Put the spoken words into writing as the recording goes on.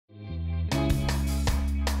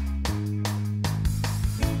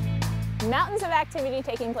mountains of activity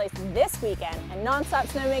taking place this weekend and nonstop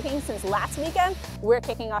snowmaking since last weekend, we're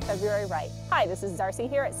kicking off February right. Hi, this is Darcy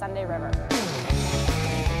here at Sunday River.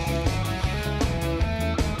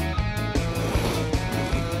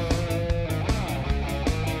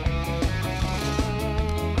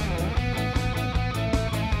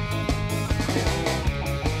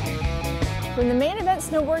 From the Main Event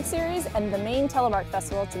Snowboard Series and the Maine Telemark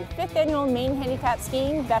Festival to the 5th annual Maine Handicapped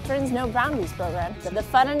Skiing Veterans No Boundaries program, the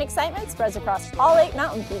fun and excitement spreads across all 8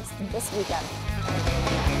 mountain peaks this weekend.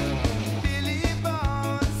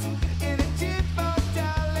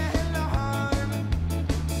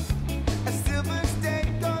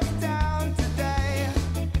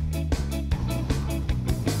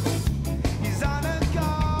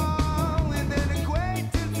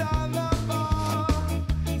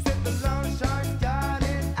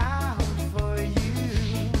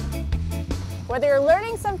 Whether you're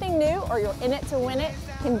learning something new or you're in it to win it,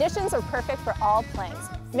 conditions are perfect for all playings.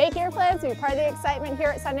 Make your plans to be part of the excitement here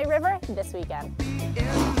at Sunday River this weekend.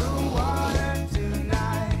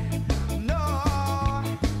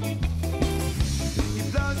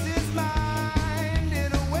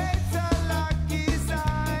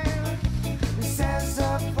 Says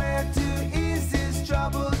a prayer to ease his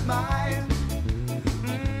troubled mind.